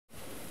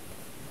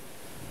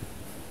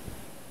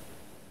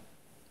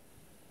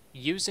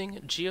Using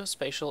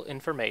geospatial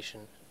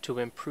information to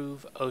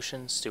improve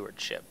ocean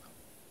stewardship.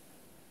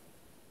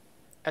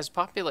 As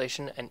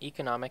population and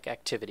economic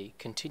activity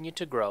continue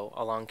to grow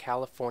along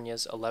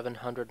California's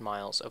 1,100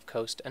 miles of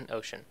coast and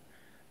ocean,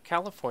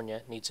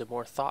 California needs a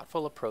more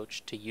thoughtful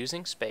approach to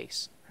using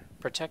space,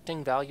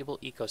 protecting valuable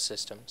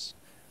ecosystems,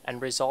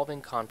 and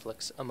resolving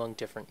conflicts among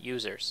different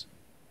users.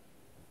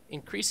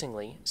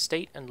 Increasingly,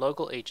 state and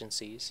local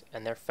agencies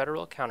and their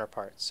federal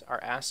counterparts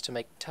are asked to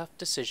make tough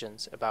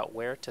decisions about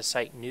where to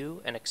site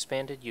new and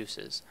expanded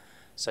uses,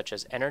 such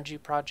as energy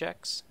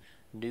projects,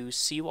 new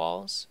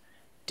seawalls,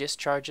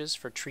 discharges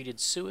for treated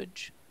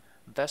sewage,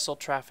 vessel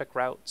traffic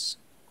routes,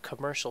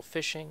 commercial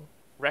fishing,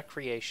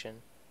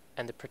 recreation,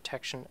 and the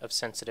protection of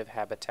sensitive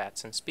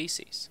habitats and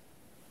species.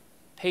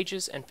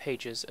 Pages and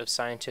pages of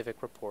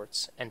scientific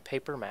reports and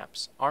paper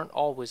maps aren't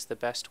always the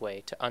best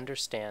way to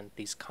understand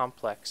these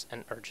complex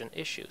and urgent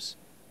issues.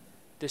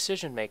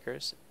 Decision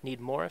makers need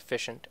more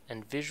efficient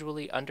and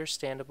visually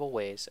understandable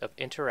ways of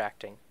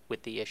interacting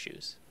with the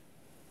issues.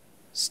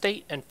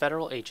 State and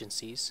federal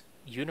agencies,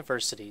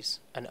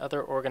 universities, and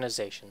other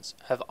organizations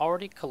have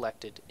already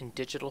collected in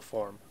digital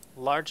form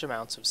large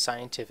amounts of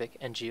scientific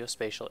and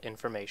geospatial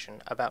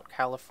information about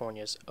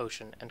California's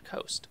ocean and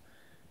coast.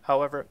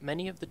 However,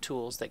 many of the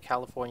tools that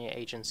California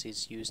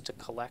agencies use to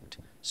collect,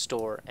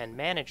 store, and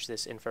manage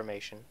this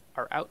information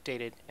are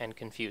outdated and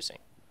confusing.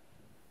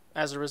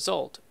 As a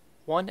result,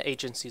 one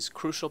agency's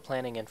crucial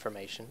planning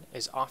information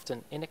is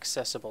often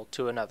inaccessible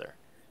to another,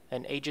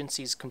 and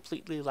agencies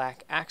completely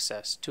lack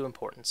access to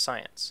important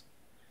science.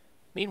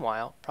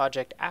 Meanwhile,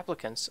 project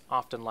applicants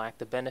often lack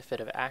the benefit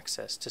of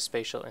access to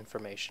spatial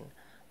information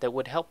that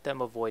would help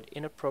them avoid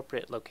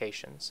inappropriate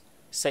locations,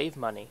 save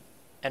money,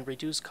 and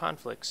reduce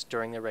conflicts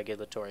during the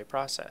regulatory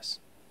process.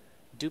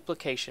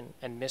 Duplication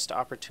and missed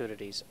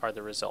opportunities are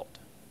the result.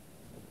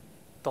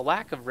 The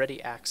lack of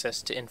ready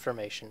access to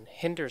information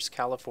hinders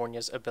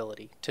California's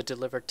ability to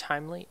deliver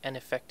timely and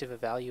effective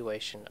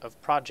evaluation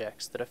of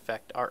projects that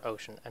affect our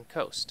ocean and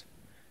coast.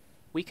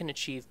 We can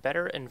achieve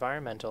better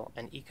environmental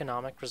and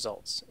economic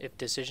results if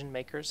decision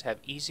makers have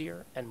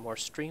easier and more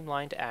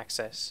streamlined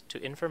access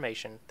to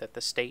information that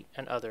the state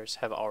and others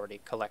have already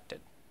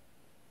collected.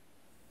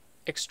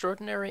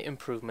 Extraordinary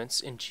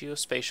improvements in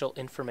geospatial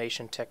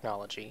information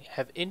technology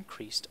have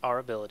increased our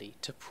ability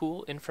to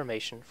pool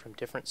information from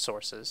different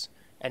sources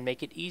and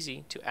make it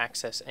easy to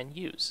access and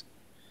use.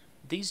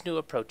 These new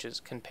approaches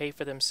can pay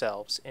for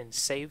themselves in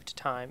saved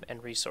time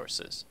and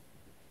resources.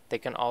 They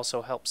can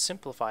also help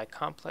simplify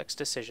complex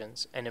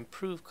decisions and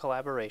improve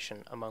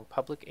collaboration among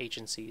public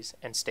agencies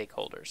and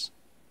stakeholders.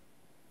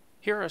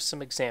 Here are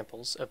some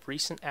examples of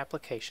recent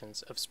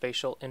applications of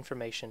spatial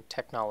information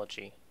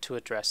technology to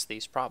address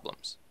these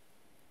problems.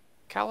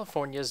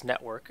 California's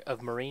network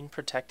of marine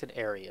protected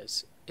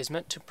areas is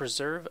meant to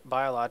preserve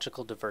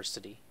biological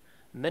diversity,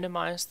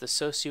 minimize the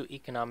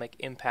socioeconomic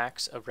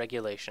impacts of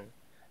regulation,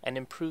 and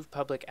improve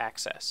public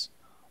access,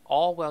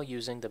 all while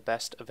using the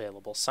best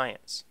available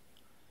science.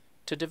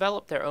 To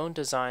develop their own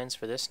designs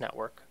for this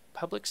network,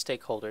 public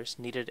stakeholders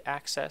needed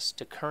access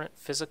to current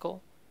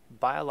physical,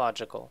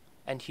 biological,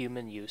 and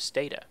human use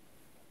data.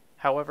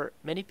 However,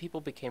 many people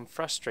became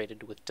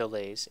frustrated with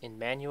delays in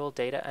manual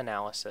data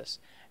analysis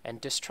and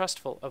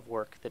distrustful of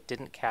work that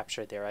didn't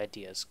capture their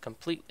ideas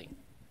completely.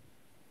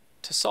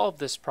 To solve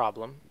this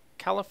problem,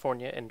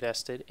 California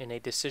invested in a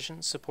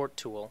decision support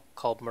tool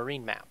called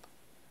MarineMap.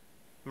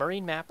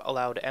 MarineMap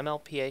allowed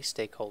MLPA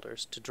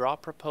stakeholders to draw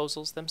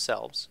proposals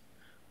themselves,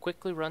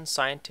 quickly run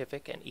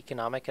scientific and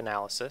economic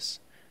analysis,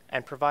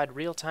 and provide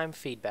real-time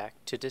feedback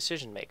to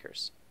decision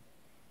makers.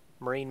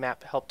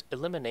 MarineMap helped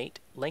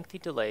eliminate lengthy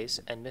delays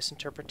and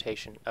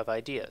misinterpretation of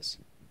ideas.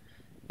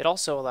 It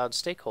also allowed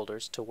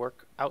stakeholders to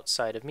work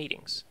outside of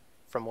meetings,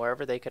 from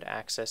wherever they could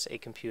access a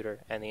computer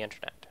and the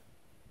internet.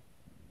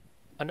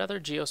 Another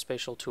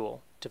geospatial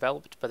tool,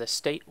 developed by the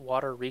State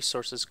Water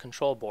Resources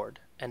Control Board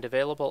and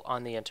available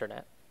on the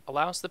internet,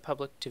 allows the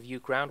public to view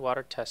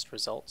groundwater test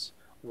results,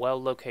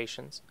 well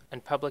locations,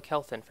 and public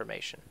health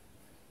information.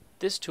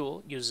 This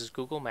tool uses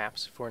Google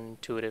Maps for an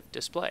intuitive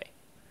display.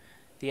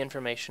 The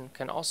information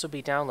can also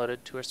be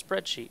downloaded to a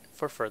spreadsheet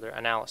for further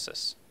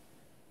analysis.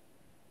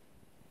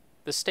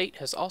 The state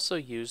has also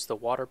used the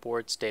Water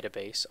Board's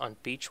database on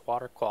beach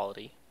water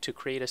quality to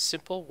create a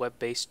simple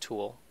web-based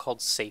tool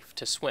called Safe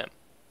to Swim.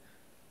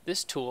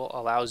 This tool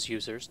allows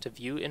users to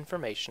view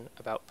information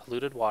about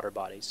polluted water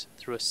bodies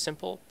through a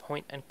simple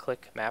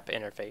point-and-click map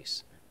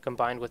interface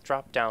combined with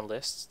drop-down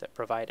lists that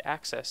provide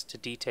access to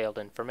detailed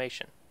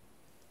information.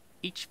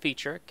 Each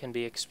feature can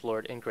be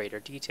explored in greater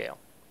detail.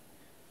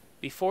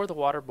 Before the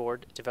Water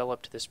Board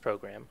developed this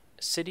program,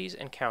 cities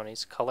and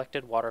counties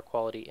collected water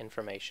quality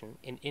information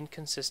in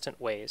inconsistent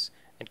ways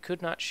and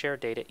could not share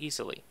data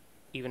easily,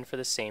 even for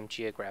the same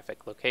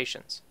geographic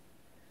locations.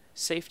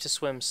 Safe to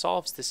Swim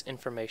solves this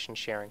information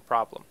sharing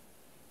problem.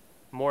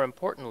 More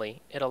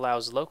importantly, it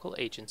allows local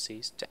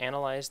agencies to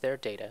analyze their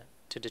data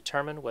to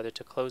determine whether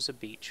to close a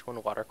beach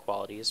when water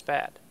quality is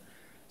bad,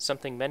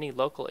 something many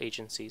local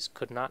agencies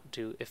could not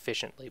do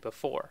efficiently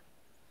before.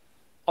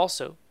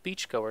 Also,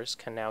 beachgoers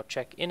can now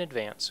check in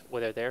advance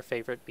whether their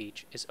favorite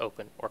beach is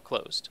open or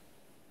closed.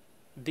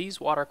 These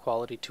water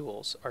quality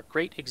tools are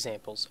great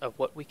examples of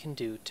what we can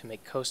do to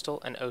make coastal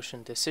and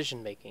ocean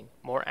decision-making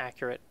more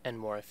accurate and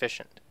more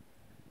efficient.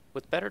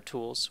 With better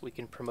tools, we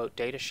can promote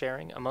data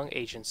sharing among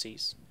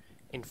agencies,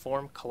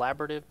 inform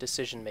collaborative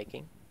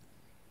decision-making,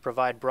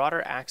 provide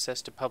broader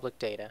access to public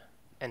data,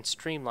 and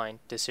streamline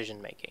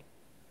decision-making.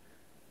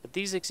 But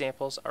these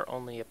examples are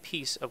only a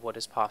piece of what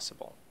is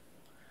possible.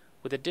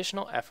 With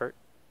additional effort,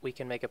 we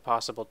can make it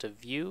possible to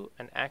view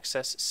and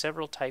access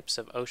several types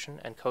of ocean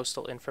and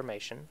coastal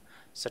information,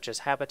 such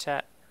as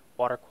habitat,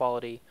 water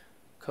quality,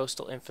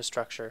 coastal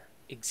infrastructure,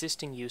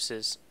 existing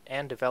uses,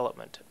 and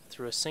development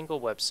through a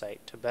single website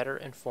to better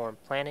inform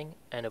planning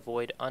and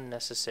avoid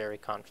unnecessary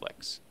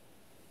conflicts.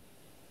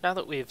 Now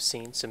that we have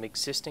seen some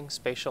existing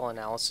spatial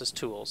analysis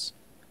tools,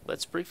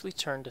 let's briefly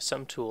turn to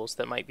some tools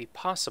that might be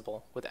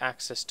possible with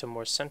access to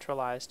more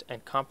centralized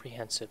and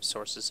comprehensive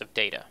sources of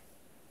data.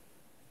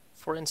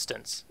 For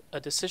instance, a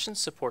decision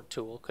support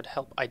tool could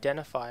help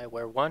identify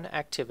where one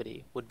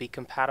activity would be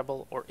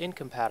compatible or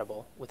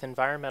incompatible with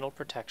environmental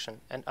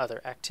protection and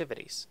other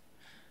activities.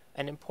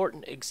 An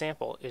important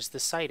example is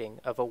the siting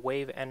of a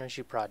wave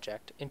energy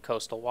project in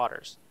coastal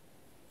waters.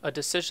 A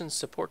decision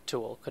support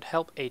tool could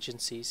help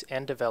agencies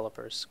and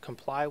developers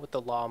comply with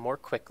the law more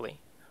quickly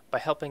by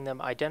helping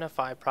them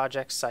identify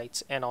project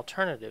sites and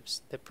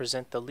alternatives that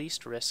present the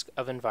least risk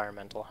of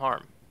environmental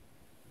harm.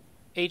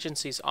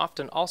 Agencies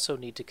often also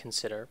need to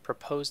consider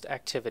proposed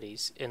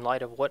activities in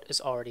light of what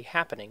is already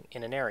happening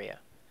in an area.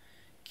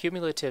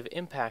 Cumulative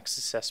impacts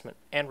assessment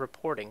and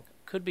reporting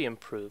could be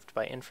improved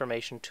by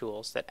information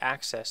tools that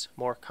access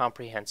more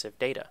comprehensive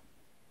data.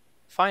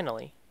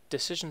 Finally,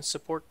 decision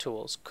support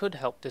tools could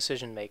help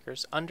decision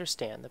makers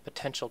understand the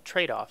potential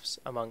trade-offs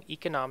among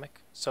economic,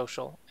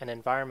 social, and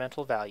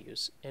environmental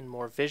values in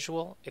more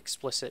visual,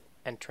 explicit,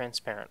 and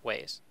transparent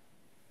ways.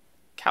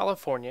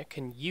 California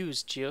can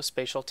use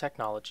geospatial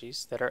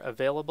technologies that are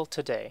available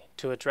today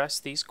to address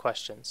these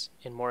questions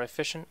in more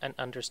efficient and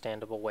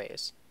understandable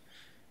ways.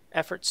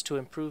 Efforts to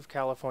improve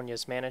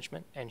California's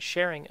management and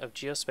sharing of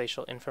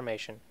geospatial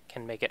information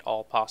can make it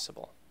all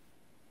possible.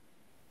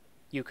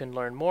 You can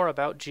learn more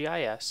about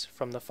GIS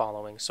from the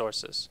following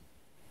sources: